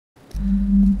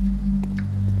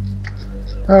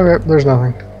Okay, there's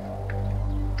nothing.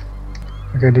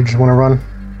 Okay, do you just want to run?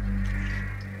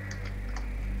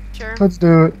 Sure. Let's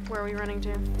do it. Where are we running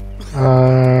to?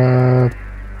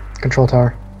 Control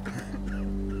tower.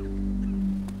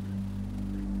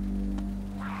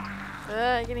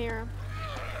 I can hear him.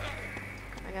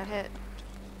 I got hit.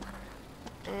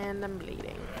 And I'm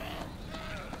bleeding.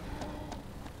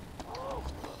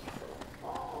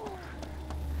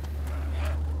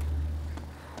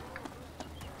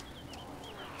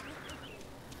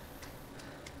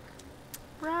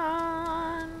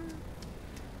 Run!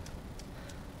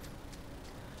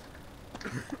 I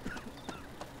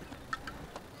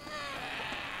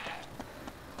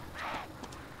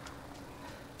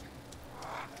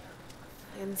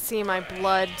can see my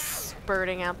blood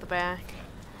spurting out the back.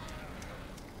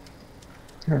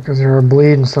 Yeah, because you're a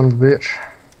bleeding son of a bitch.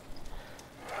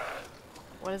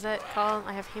 What is that called?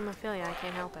 I have hemophilia. I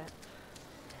can't help it.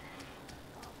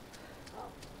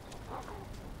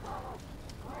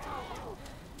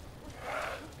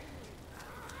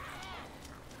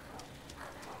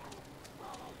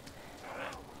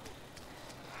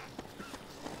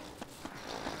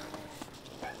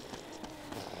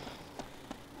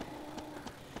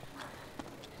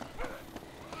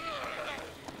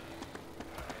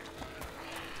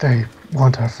 They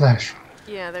want our flesh.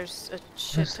 Yeah, there's a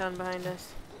shit ton behind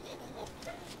us.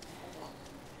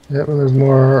 Yep, and there's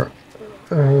more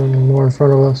in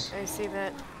front of us. I see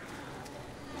that.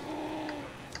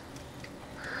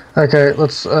 Okay,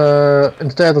 let's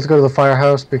instead let's go to the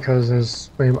firehouse because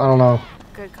there's I don't know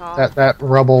Good call. that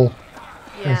rubble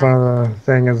in Yeah. front of the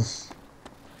thing is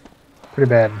pretty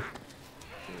bad.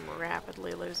 I'm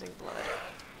rapidly losing blood.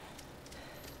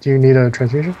 Do you need a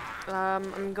transfusion?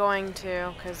 I'm going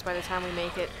to, because by the time we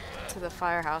make it to the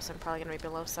firehouse, I'm probably going to be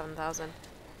below 7,000.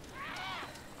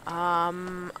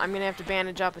 I'm going to have to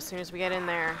bandage up as soon as we get in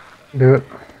there. Do it.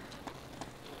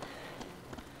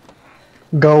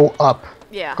 Go up.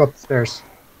 Yeah. Go upstairs.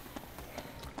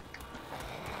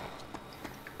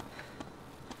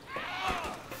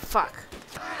 Fuck.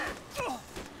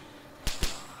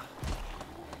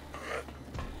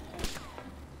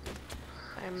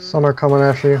 Some are coming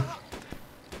after you.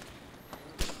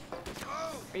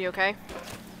 Are you okay?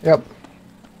 Yep.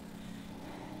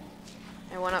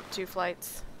 I went up 2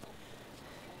 flights.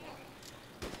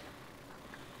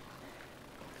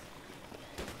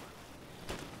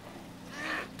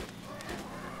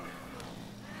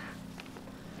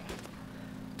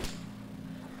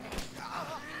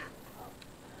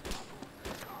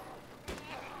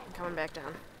 I'm coming back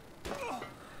down.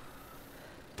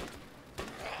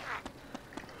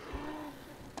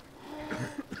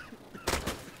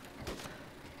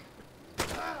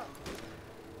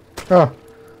 Oh,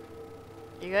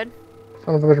 You good?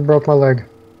 son of a bitch broke my leg.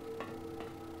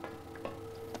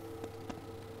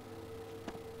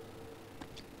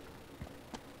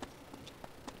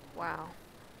 Wow.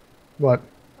 What?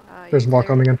 You There's more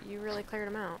coming in. You really cleared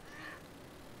them out.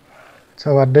 That's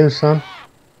how I do, son.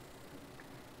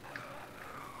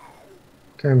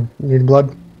 Okay, need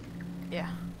blood? Yeah.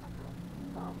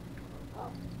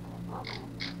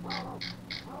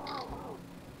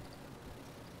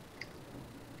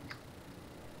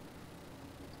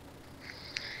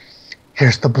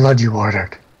 Here's the blood you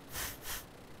ordered.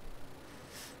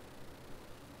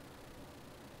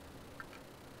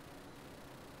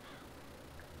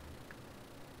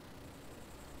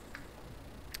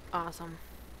 Awesome.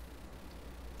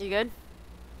 You good?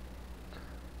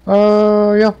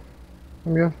 Yeah.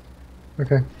 I'm good.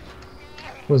 Okay.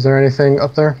 Was there anything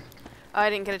up there? I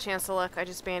didn't get a chance to look. I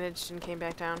just bandaged and came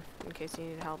back down in case you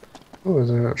needed help. Ooh, there's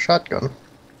a shotgun.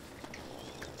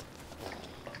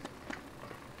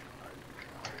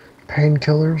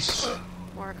 Painkillers.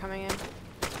 More coming in.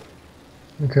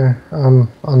 Okay,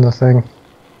 on the thing.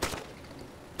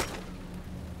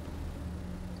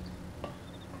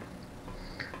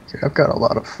 Okay, I've got a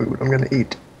lot of food I'm gonna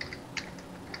eat.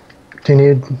 Do you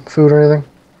need food or anything?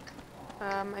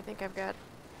 I think I've got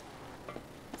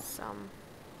some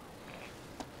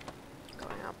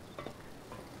going up.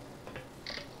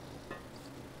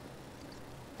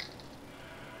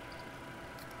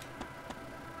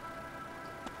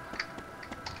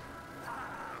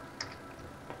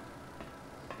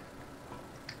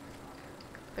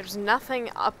 There's nothing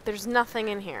up. There's nothing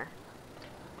in here.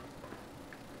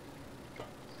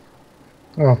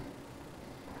 Oh.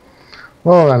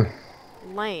 Well then.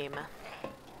 Lame.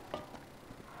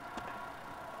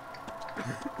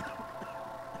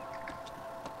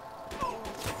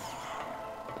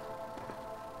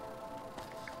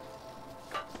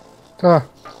 Ah,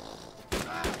 Can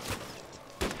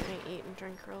I eat and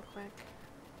drink real quick?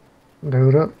 do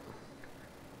it.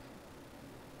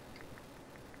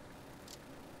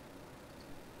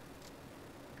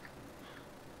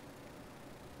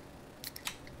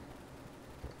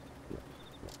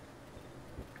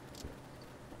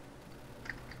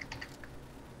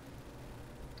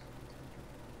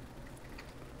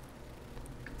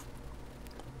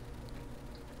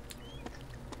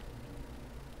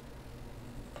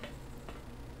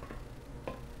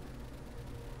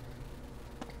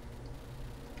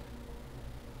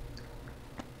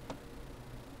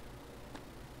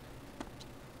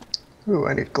 Ooh,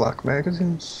 I need Glock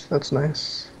magazines. That's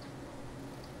nice.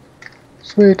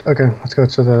 Sweet. Okay, let's go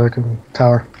to the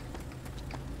tower.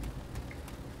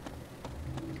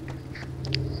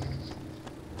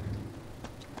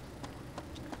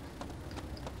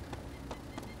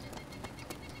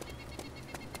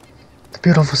 The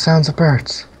beautiful sounds of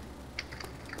birds.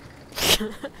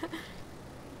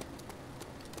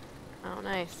 Oh,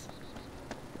 nice.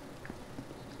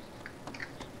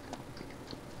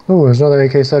 Ooh, there's another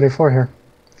AK-74 here.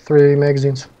 3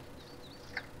 magazines.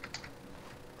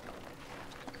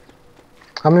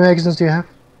 How many magazines do you have?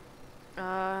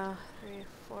 3,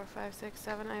 4, 5, 6,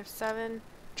 7. I have 7.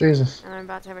 Jesus. And I'm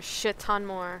about to have a shit ton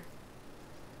more.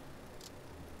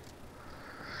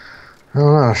 I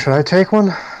don't know. Should I take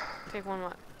one? Take one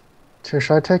what?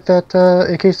 Should I take that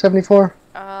AK-74?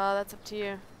 That's up to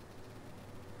you.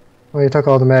 Well, you took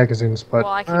all the magazines, but...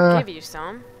 Well, I can give you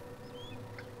some.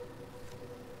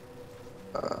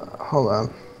 Hold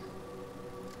on.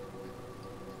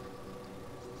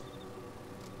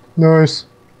 Nice.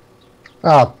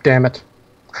 Oh, damn it.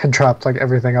 I dropped, like,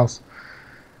 everything else.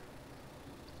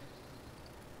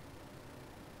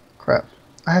 Crap.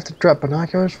 I have to drop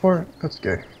binoculars for it? That's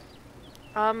gay.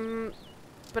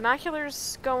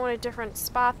 Binoculars go in a different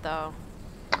spot, though.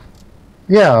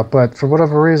 Yeah, but for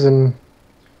whatever reason...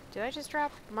 Did I just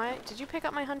drop my... Did you pick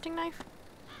up my hunting knife?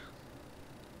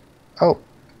 Oh.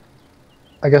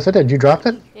 I guess I did. You dropped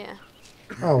it? Yeah.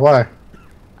 Oh, why?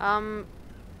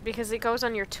 Because it goes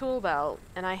on your tool belt,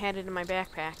 and I had it in my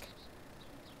backpack.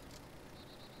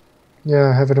 Yeah,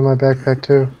 I have it in my backpack,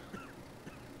 too.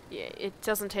 Yeah, it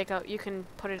doesn't take out... You can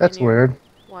put it That's in your... weird.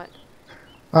 What?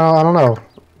 I don't know.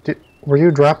 Were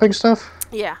you dropping stuff?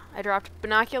 Yeah, I dropped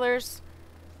binoculars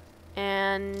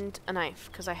and a knife,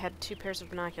 because I had 2 pairs of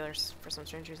binoculars for some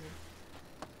strange reason.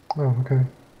 Oh, okay.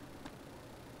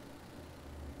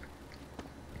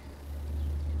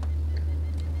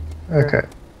 Okay.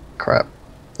 Crap.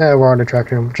 Yeah, we're already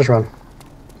tracking him. Just run.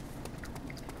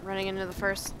 Running into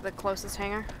the closest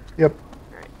hangar? Yep.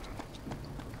 Alright.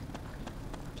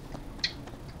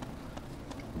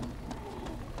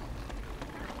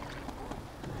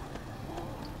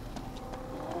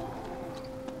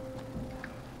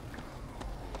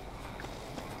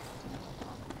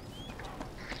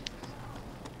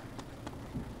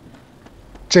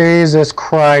 Jesus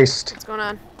Christ. What's going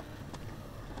on?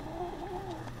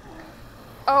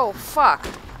 Oh, fuck.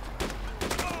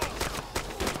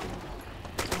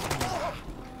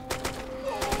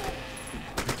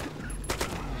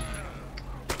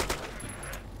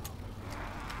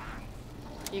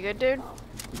 You good, dude?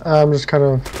 I'm just kind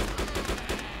of...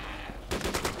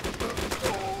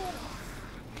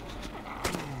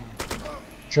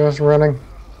 Just running.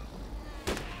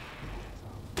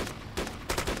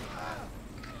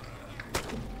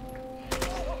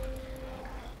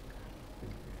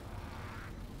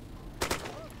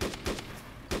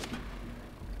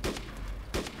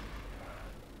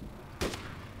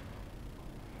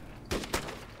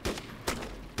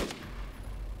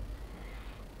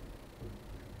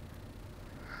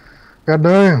 God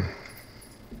damn.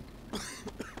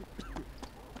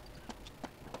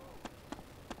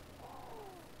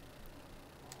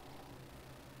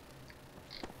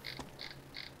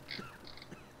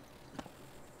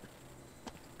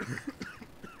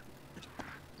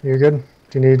 You good?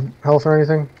 Do you need health or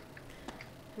anything?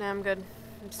 No, I'm good.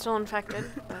 I'm still infected,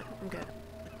 but I'm good.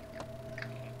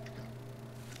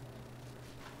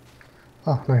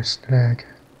 Oh, nice tag.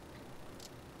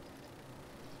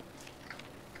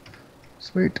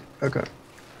 Sweet. Okay.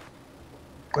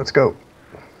 Let's go.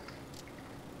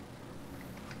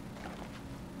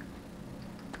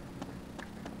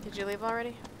 Did you leave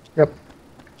already? Yep.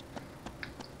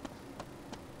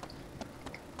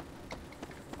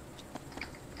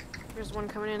 There's one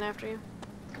coming in after you.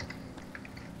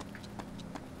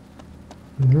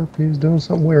 Yep, he's doing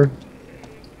something weird.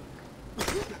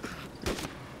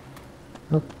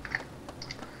 Oh.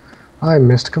 I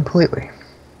missed completely.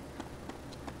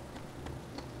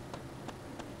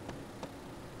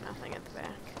 Nothing at the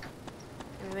back.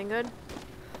 Everything good?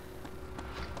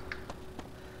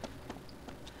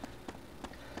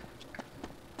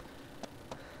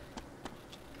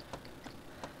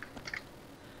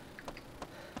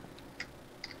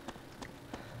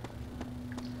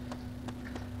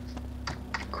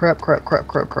 Crap, crap, crap,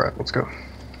 crap, crap. Let's go.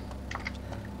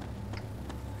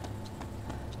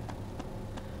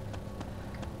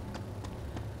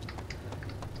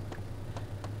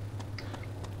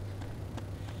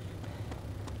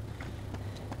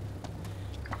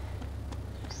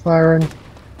 Firing.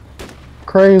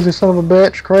 Crazy son of a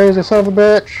bitch. Crazy son of a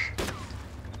bitch.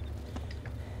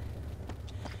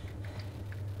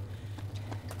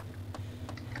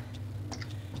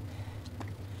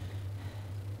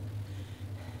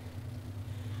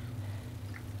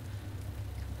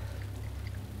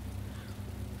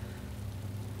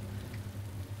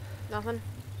 Nothing?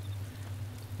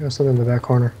 There's something in the back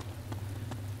corner.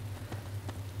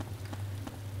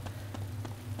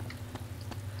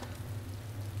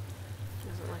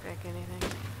 Doesn't look like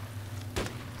anything.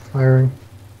 Firing.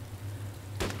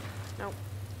 Nope.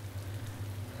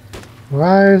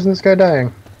 Why isn't this guy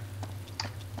dying?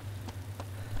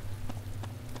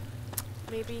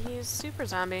 Maybe he's super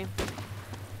zombie.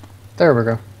 There we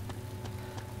go.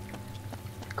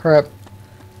 Crap.